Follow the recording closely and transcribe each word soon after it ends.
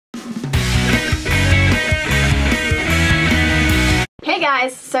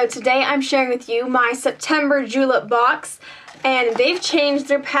guys, so today I'm sharing with you my September Julep box, and they've changed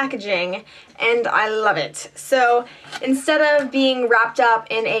their packaging and I love it. So instead of being wrapped up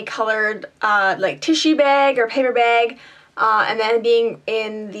in a colored like tissue bag or paper bag and then being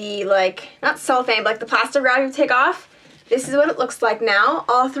in the not cellophane but like the plastic wrap you take off, this is what it looks like now.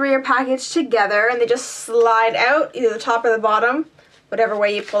 All three are packaged together and they just slide out either the top or the bottom, whatever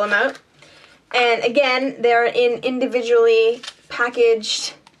way you pull them out. And again, they're in individually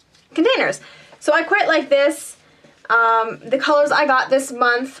packaged containers. So I quite like this. The colors I got this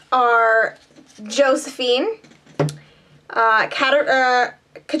month are Josephine, Katrina,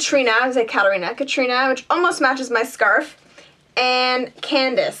 I would say Katrina, which almost matches my scarf, and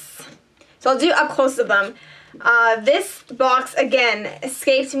Candace. So I'll do up close of them. This box, again,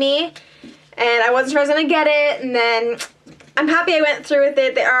 escaped me, and I wasn't sure I was going to get it, and then I'm happy I went through with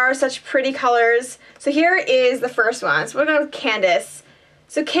it. They are such pretty colors. So here is the first one. So we're going with Candace.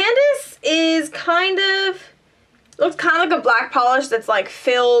 So Candace is looks kind of like a black polish that's like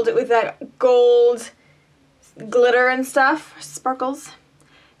filled with that gold glitter and stuff, sparkles.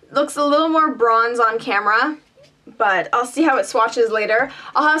 Looks a little more bronze on camera, but I'll see how it swatches later.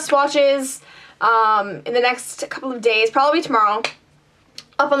 I'll have swatches in the next couple of days, probably tomorrow,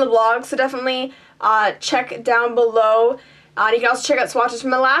 up on the blog, so definitely check down below. You can also check out swatches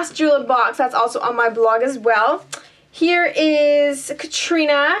from the last Julep box. That's also on my blog as well. Here is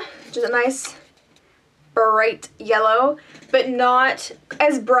Katrina, which is a nice bright yellow, but not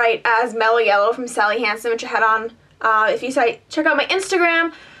as bright as Mellow Yellow from Sally Hansen, which I had on. If you check out my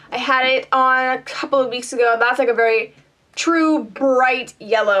Instagram, I had it on a couple of weeks ago. That's like a very true bright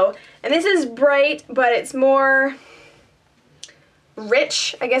yellow. And this is bright, but it's more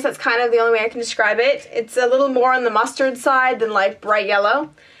rich. I guess that's kind of the only way I can describe it. It's a little more on the mustard side than like bright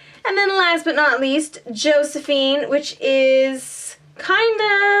yellow. And then last but not least, Josephine, which is kind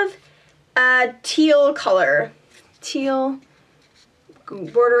of a teal color. Teal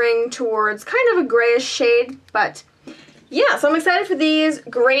bordering towards kind of a grayish shade, but yeah, so I'm excited for these.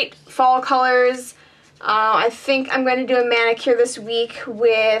 Great fall colors. I think I'm going to do a manicure this week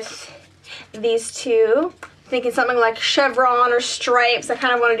with these two. Thinking something like chevron or stripes. I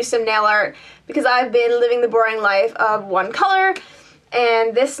kind of want to do some nail art because I've been living the boring life of one color,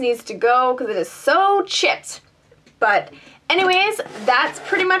 and this needs to go because it is so chipped. But anyways, that's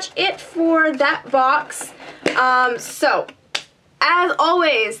pretty much it for that box. So as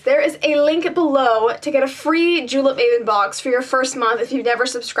always, there is a link below to get a free Julep Maven box for your first month if you've never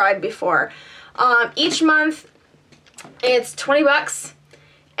subscribed before. Each month it's 20 bucks,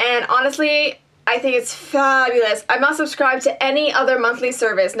 and honestly I think it's fabulous. I'm not subscribed to any other monthly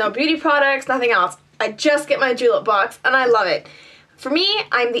service. No beauty products, nothing else. I just get my Julep box and I love it. For me,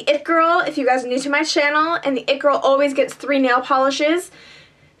 I'm the It Girl, if you guys are new to my channel, and the It Girl always gets 3 nail polishes.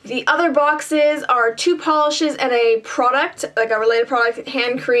 The other boxes are 2 polishes and a product, like a related product,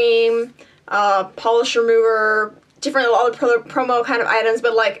 hand cream, polish remover, different other promo kind of items,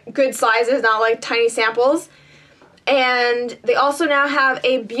 but like good sizes, not like tiny samples. And they also now have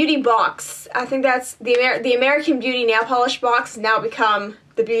a beauty box. I think that's the American Beauty nail polish box has now become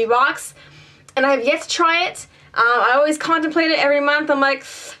the beauty box. And I have yet to try it. I always contemplate it every month. I'm like,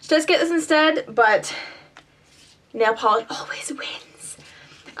 should I just get this instead? But nail polish always wins.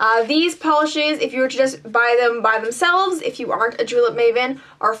 These polishes, if you were to just buy them by themselves, if you aren't a Julep Maven,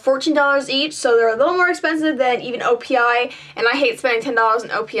 are $14 each, so they're a little more expensive than even OPI, and I hate spending $10 on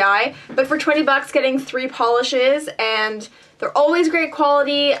OPI, but for 20 bucks getting 3 polishes, and they're always great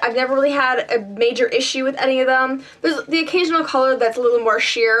quality. I've never really had a major issue with any of them. There's the occasional color that's a little more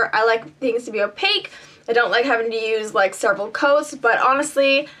sheer. I like things to be opaque. I don't like having to use like several coats, but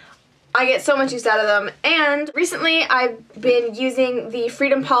honestly, I get so much use out of them. And recently I've been using the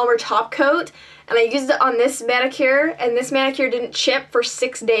Freedom Polymer top coat, and I used it on this manicure, and this manicure didn't chip for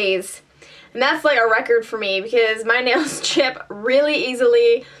 6 days. And that's like a record for me because my nails chip really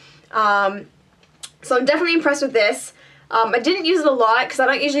easily. So I'm definitely impressed with this. I didn't use it a lot because I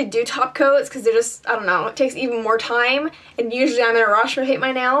don't usually do top coats because they're just, I don't know, it takes even more time, and usually I'm in a rush or hate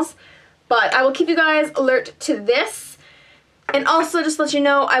my nails. But I will keep you guys alert to this. And also, just to let you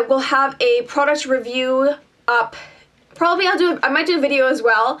know, I will have a product review up. Probably I might do a video as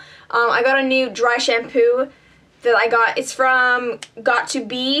well. I got a new dry shampoo that I got. It's from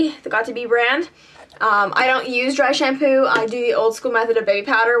Got2b, the Got2b brand. I don't use dry shampoo. I do the old school method of baby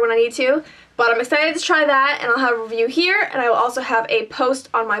powder when I need to. But I'm excited to try that, and I'll have a review here, and I will also have a post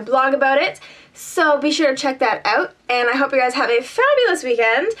on my blog about it. So be sure to check that out, and I hope you guys have a fabulous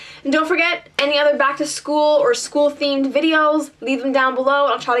weekend. And don't forget, any other back to school or school themed videos, leave them down below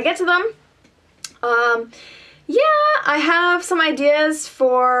and I'll try to get to them. yeah, I have some ideas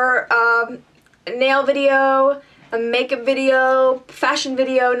for a nail video, a makeup video, fashion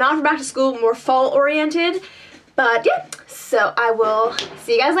video, not for back to school, more fall oriented. But yeah, so I will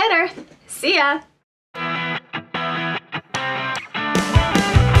see you guys later. See ya!